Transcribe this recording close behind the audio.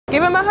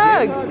Give him a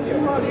hug.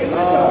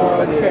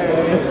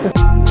 Okay.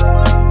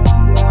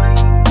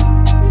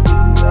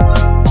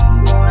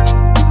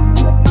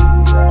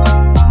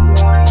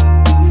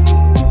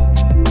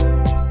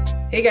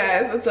 Hey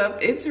guys, what's up?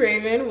 It's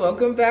Raven.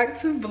 Welcome back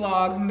to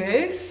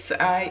Vlogmas.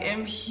 I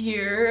am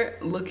here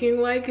looking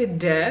like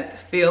death,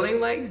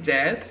 feeling like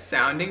death,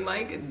 sounding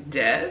like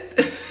death.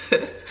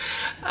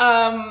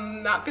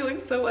 Not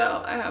feeling so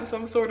well. I have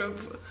some sort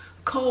of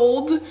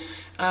cold.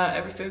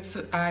 Ever since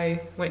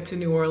I went to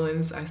New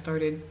Orleans, I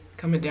started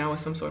coming down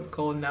with some sort of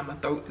cold, and now my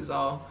throat is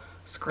all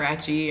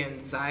scratchy,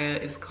 and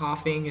Ziya is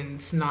coughing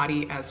and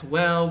snotty as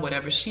well.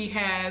 Whatever she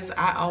has,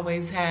 I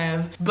always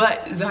have.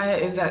 But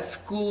Ziya is at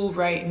school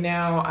right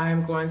now.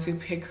 I'm going to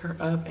pick her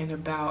up in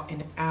about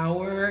an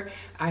hour.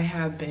 I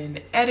have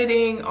been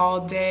editing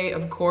all day,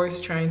 of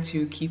course, trying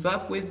to keep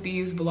up with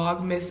these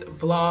Vlogmas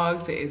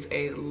vlogs. It is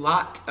a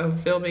lot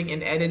of filming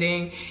and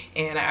editing,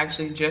 and I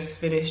actually just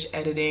finished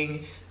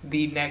editing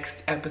the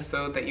next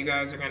episode that you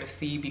guys are gonna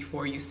see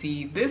before you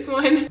see this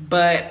one.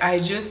 But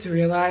I just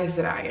realized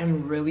that I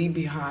am really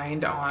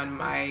behind on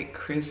my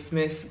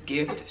Christmas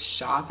gift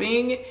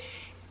shopping,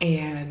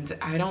 and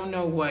I don't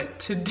know what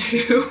to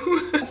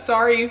do.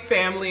 Sorry,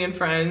 family and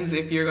friends,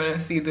 if you're gonna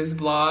see this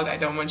vlog. I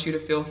don't want you to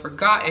feel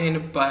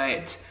forgotten,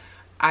 but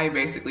I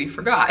basically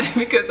forgot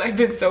because I've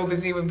been so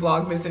busy with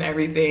Vlogmas and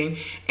everything.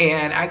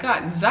 And I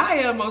got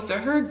Ziya most of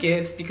her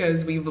gifts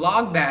because we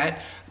vlogged that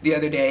the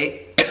other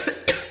day.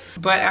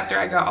 But after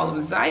I got all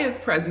of Ziya's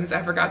presents,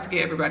 I forgot to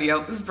get everybody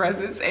else's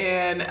presents,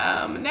 and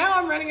now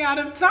I'm running out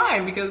of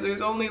time because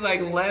there's only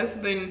like less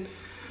than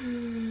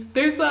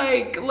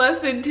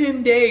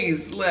 10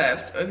 days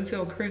left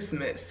until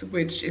Christmas,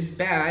 which is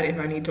bad if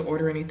I need to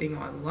order anything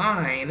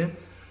online.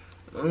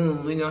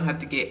 We're gonna have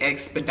to get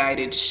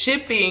expedited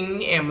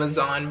shipping,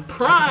 Amazon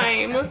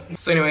Prime.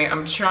 So anyway,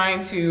 I'm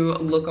trying to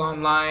look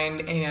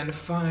online and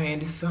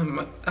find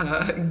some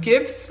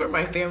gifts for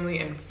my family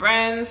and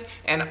friends.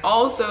 And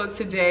also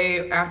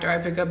today, after I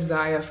pick up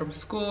Ziya from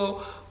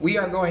school, we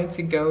are going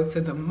to go to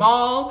the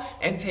mall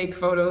and take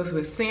photos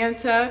with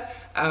Santa.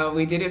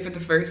 We did it for the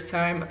first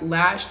time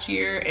last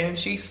year, and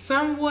she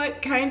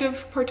somewhat kind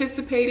of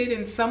participated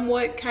and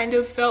somewhat kind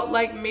of felt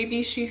like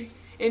maybe she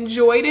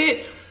enjoyed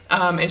it.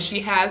 And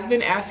she has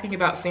been asking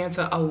about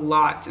Santa a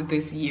lot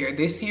this year.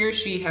 This year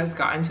she has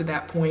gotten to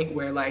that point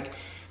where like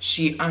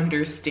she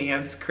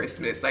understands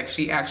Christmas. Like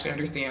she actually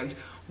understands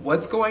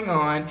what's going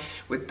on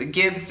with the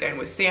gifts and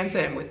with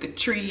Santa and with the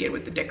tree and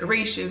with the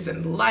decorations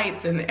and the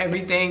lights and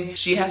everything.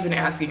 She has been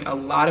asking a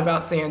lot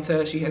about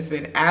Santa. She has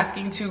been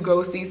asking to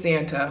go see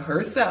Santa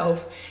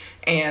herself.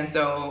 And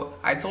so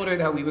I told her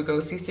that we would go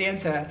see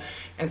Santa.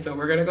 And so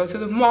we're gonna go to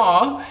the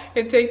mall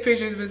and take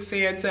pictures with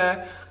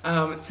Santa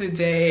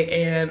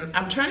today. And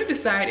I'm trying to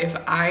decide if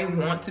I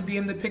want to be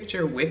in the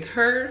picture with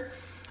her.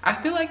 I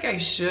feel like I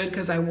should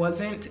because I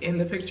wasn't in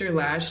the picture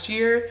last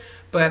year,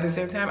 but at the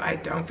same time, I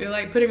don't feel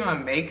like putting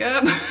on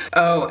makeup.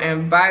 Oh,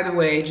 and by the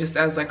way, just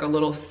as like a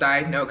little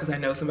side note, because I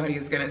know somebody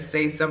is gonna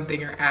say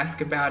something or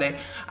ask about it,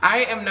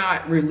 I am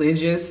not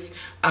religious.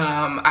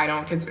 I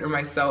don't consider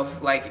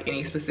myself like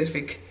any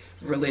specific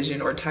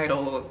religion or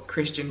title,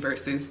 Christian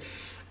versus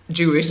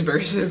Jewish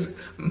versus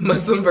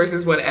Muslim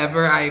versus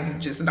whatever.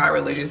 I'm just not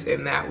religious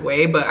in that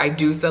way, but I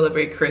do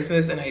celebrate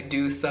Christmas and I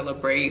do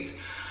celebrate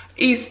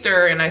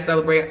Easter, and I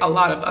celebrate a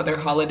lot of other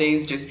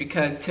holidays just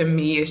because to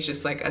me it's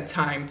just like a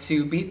time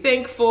to be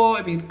thankful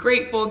and be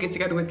grateful, get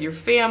together with your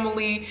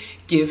family,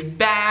 give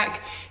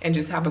back, and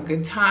just have a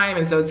good time.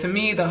 And so to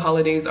me the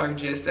holidays are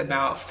just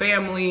about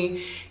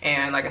family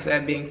and, like I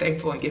said, being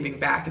thankful and giving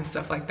back and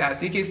stuff like that.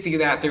 So you can see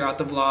that throughout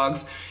the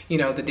vlogs, you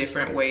know, the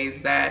different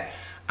ways that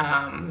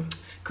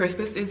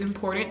Christmas is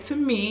important to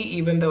me,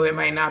 even though it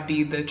might not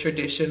be the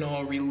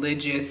traditional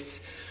religious,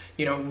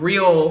 you know,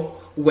 real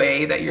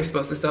way that you're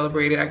supposed to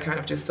celebrate it. I kind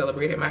of just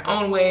celebrate it my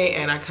own way,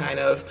 and I kind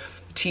of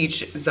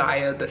teach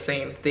Ziya the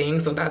same thing.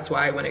 So that's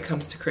why when it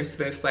comes to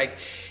Christmas, like,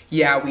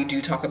 yeah, we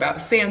do talk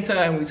about Santa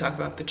and we talk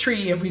about the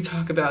tree and we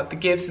talk about the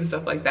gifts and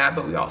stuff like that,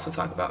 but we also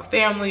talk about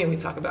family and we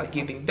talk about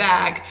giving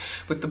back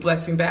with the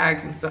blessing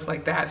bags and stuff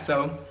like that.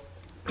 So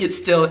it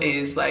still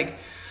is like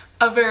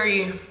a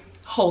very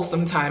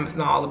wholesome time. It's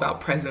not all about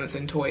presents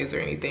and toys or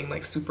anything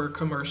like super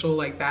commercial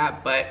like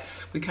that, but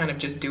we kind of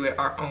just do it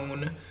our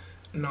own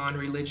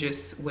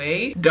non-religious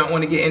way. Don't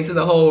want to get into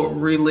the whole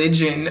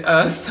religion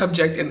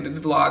subject in this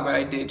vlog, but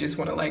I did just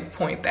want to like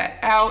point that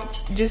out.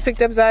 Just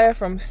picked up Ziya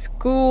from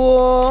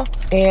school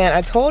and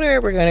I told her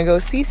we're gonna go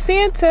see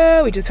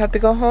Santa. We just have to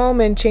go home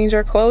and change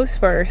our clothes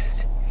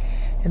first,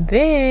 and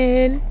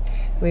then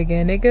we're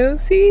gonna go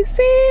see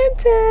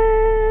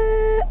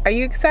Santa. Are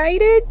you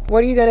excited?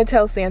 What are you gonna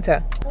tell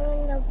Santa?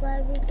 The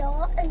Barbie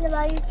doll and the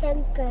Barbie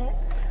temper.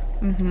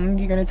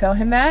 You're gonna tell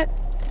him that?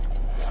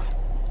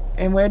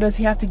 And where does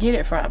he have to get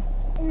it from?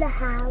 In the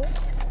house.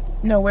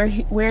 No,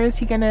 where is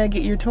he gonna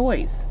get your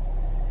toys?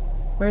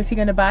 Where is he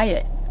gonna buy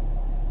it?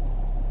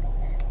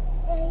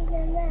 I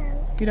don't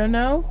know. You don't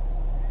know?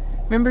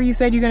 Remember you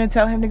said you're gonna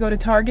tell him to go to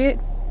Target?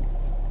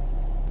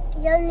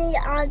 You don't need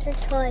all the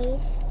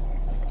toys.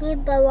 You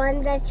need but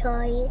one the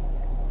toy.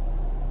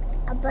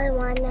 I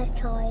want a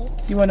toy.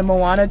 You want a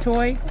Moana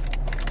toy?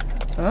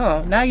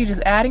 Oh, now you're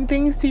just adding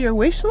things to your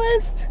wish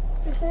list?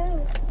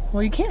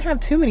 Well, you can't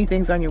have too many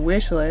things on your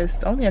wish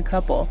list, only a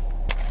couple.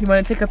 You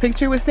want to take a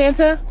picture with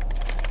Santa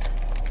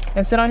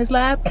and sit on his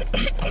lap?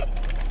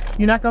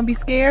 You're not gonna be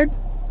scared?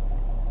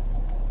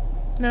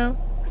 No?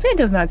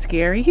 Santa's not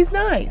scary, he's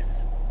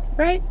nice,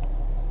 right?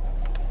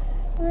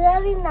 We're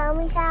going to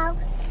Mommy's house.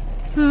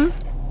 We're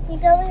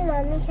going to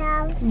Mommy's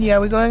house. Yeah,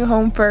 we're going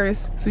home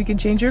first so you can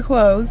change your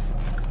clothes,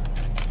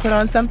 put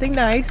on something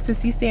nice to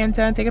see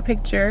Santa and take a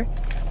picture,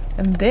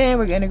 and then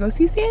we're gonna go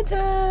see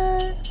Santa.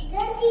 Go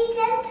see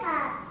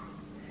Santa.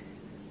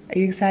 Are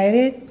you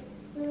excited?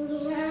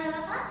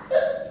 Yeah.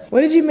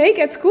 What did you make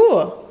at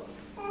school?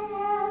 A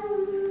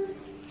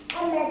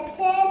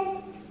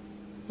mitten.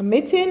 A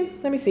mitten?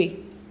 Let me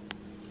see.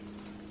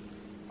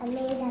 I made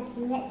a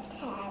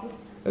mitten.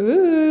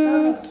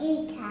 Ooh. For the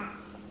kitty cat.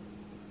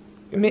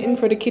 A mitten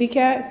for the kitty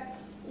cat?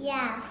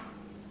 Yeah.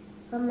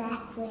 For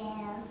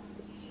Maxwell.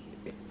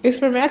 It's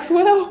for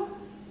Maxwell?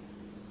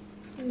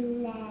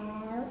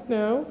 No.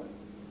 No.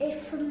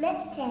 It's for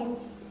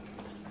mittens.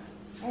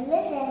 And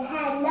mitten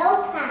had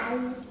no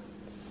pie.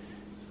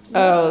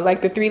 Oh,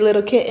 like the 3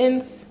 little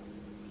kittens?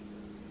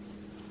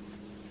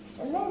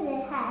 The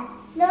mitten had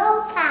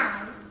no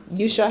pie.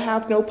 You shall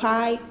have no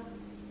pie?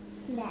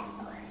 No.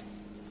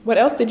 What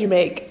else did you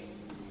make?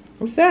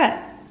 What's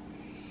that?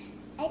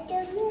 I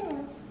don't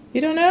know.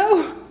 You don't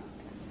know?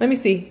 Let me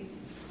see.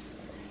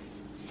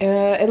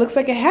 It looks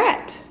like a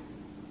hat.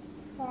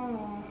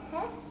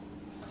 Uh-huh.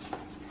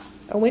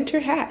 A winter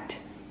hat.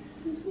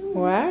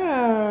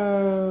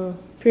 Wow.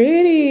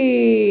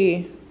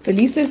 Pretty.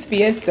 Felices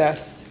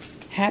fiestas.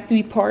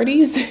 Happy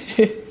parties?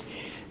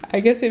 I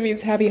guess it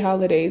means happy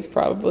holidays,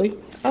 probably.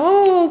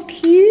 Oh,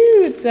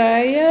 cute,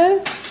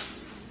 Ziya.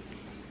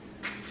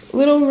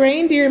 Little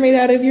reindeer made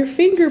out of your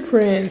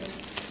fingerprints.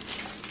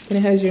 And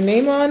it has your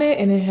name on it,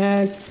 and it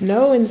has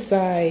snow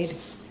inside.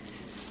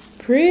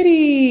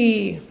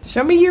 Pretty.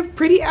 Show me your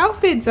pretty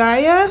outfit,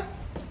 Ziya.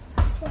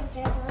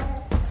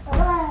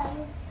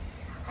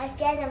 I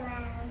get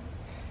around.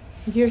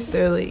 You're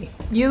silly.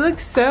 You look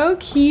so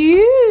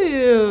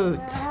cute.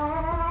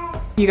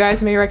 You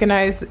guys may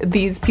recognize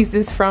these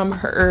pieces from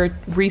her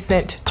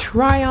recent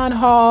try-on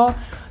haul.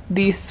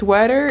 The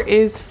sweater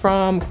is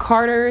from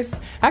Carter's.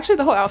 Actually,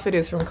 the whole outfit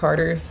is from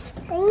Carter's.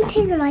 Can you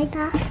take the light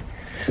off?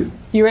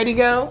 You ready to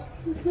go?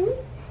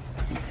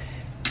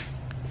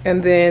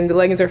 And then the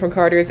leggings are from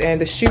Carter's and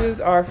the shoes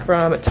are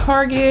from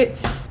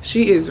Target.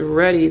 She is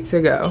ready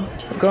to go.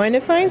 We're going to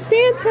find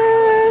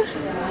Santa.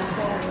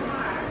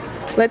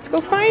 Let's go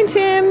find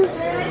him.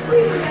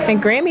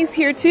 And Grammy's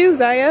here too,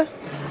 Ziya.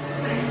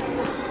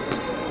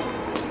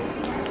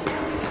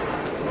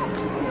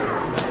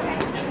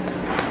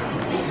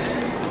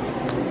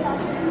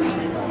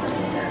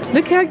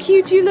 Look how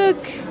cute you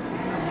look.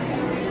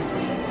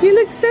 You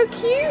look so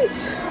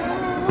cute.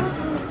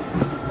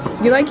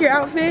 You like your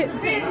outfit?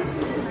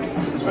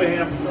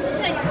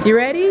 You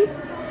ready?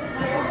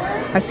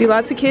 I see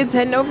lots of kids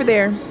heading over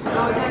there.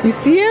 You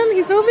see him?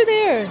 He's over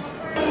there.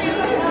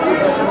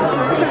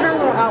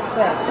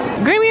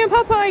 Grammy and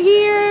Papa are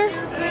here.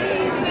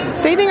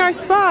 Saving our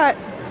spot.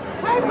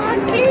 Hi,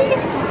 Monkey.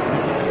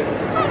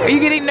 Are you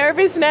getting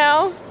nervous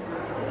now?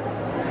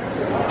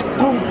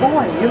 Oh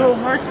boy, your little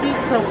heart's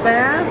beating so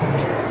fast.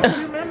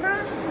 You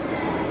remember?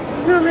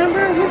 You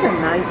remember? He's a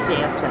nice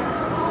Santa.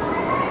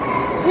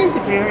 He's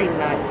very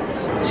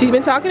nice. She's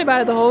been talking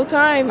about it the whole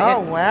time.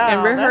 Oh, wow.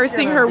 And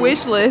rehearsing her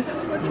wish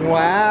list.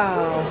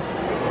 Wow.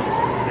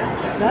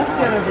 That's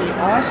gonna be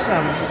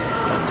awesome.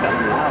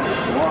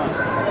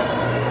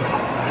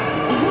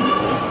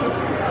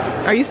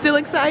 Are you still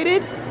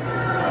excited?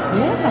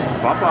 Yeah.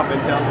 Papa been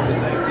telling me the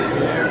same thing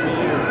every year.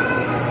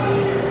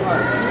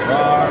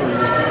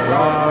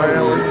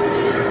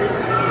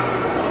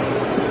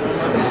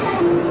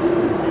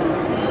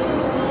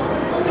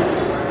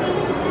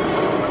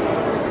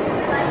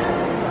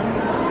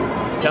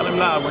 Tell him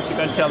loud. What you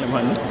gonna tell him,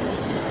 honey?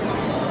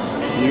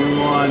 You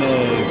want a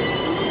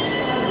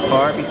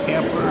Barbie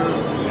camper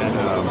and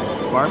a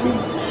Barbie?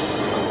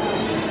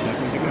 That's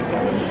what you gonna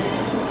tell him?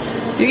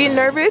 You getting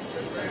nervous?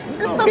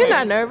 It's You're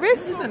not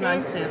nervous. He's a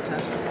nice Santa.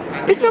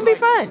 It's gonna be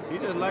fun. He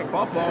just like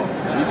Papa.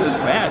 He just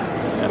fat.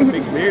 Got a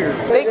big beard.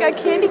 They got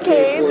candy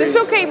canes. It's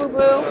okay, boo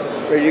boo.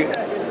 Are you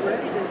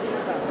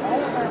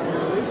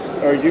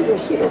gonna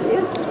sit over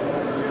there?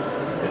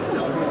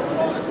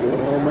 You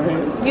wanna hold my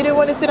hand? You didn't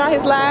want to sit on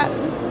his lap?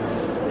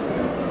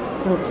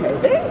 Okay,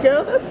 there you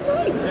go. That's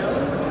nice.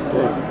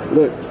 Hey,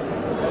 look.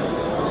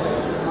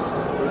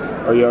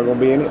 Are y'all gonna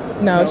be in it?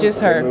 No, it's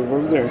just her. Move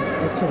over there.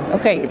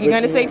 Okay, you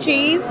gonna say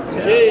cheese?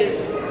 Cheese.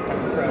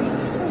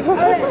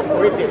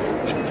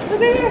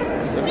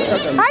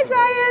 Hi,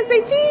 Ziya.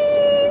 Say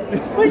cheese.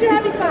 Where's your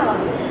happy smile?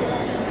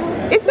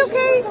 It's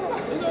okay.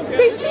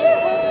 Say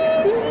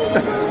cheese.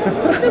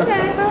 It's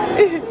okay.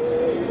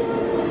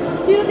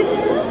 You look at you.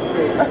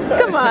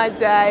 Come on,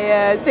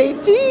 Ziya. Say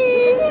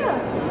cheese.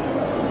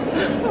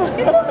 It's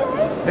okay.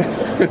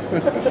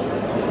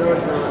 No,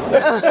 it's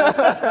not.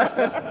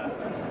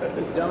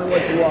 Tell him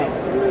what you want.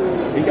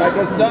 He got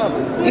good stuff.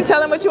 You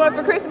tell him what you want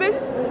for Christmas?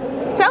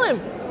 Tell him.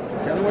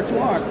 Tell him what you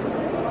want.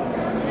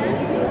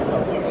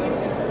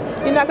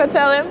 You're not gonna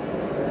tell him?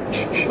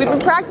 We've been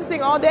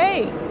practicing all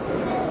day.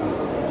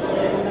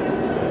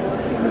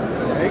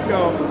 There you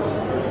go.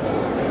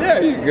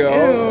 There you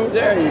go. Ew.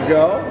 There you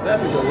go.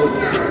 That's a good look.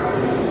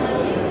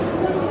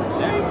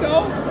 There you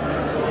go.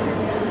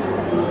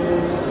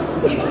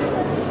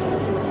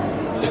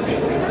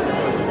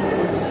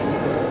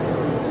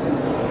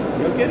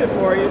 He'll get it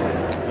for you.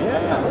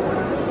 Yeah.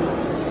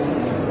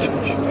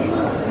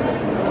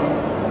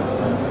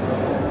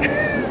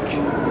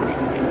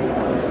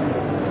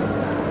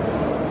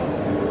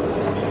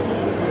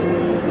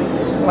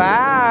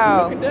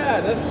 Wow. Look at that.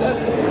 That's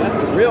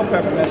the real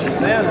peppermint from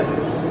Santa.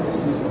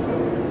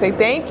 Say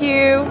thank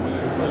you.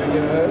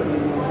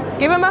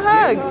 Give him a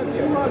hug.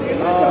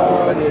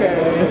 Oh, okay.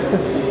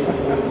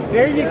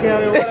 There you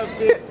go. What a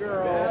big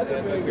girl. That's a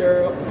big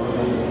girl.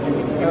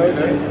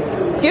 Okay.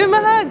 Give him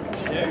a hug.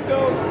 There you go.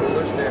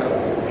 Push down.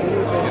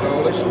 Get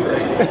all this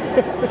straight.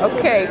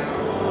 Okay.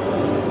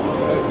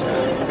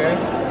 Okay.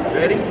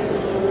 Ready?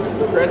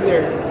 Right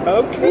there.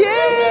 Okay.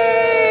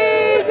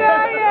 Yay,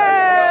 Ziya!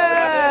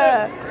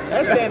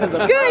 That's Santa's a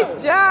Good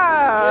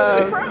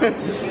job.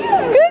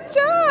 Good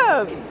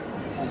job.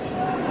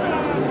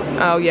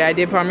 Oh yeah, I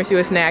did promise you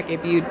a snack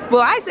if you,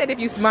 well, I said if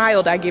you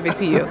smiled, I'd give it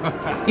to you.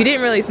 You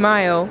didn't really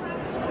smile.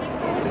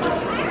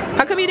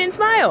 How come you didn't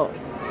smile?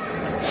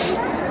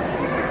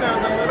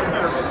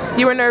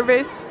 You were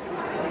nervous?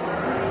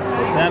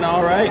 Is Santa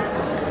all right?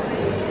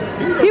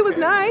 He was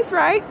nice,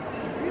 right?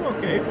 You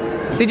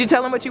okay? Did you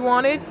tell him what you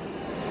wanted?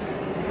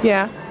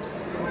 Yeah.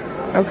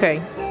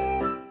 Okay.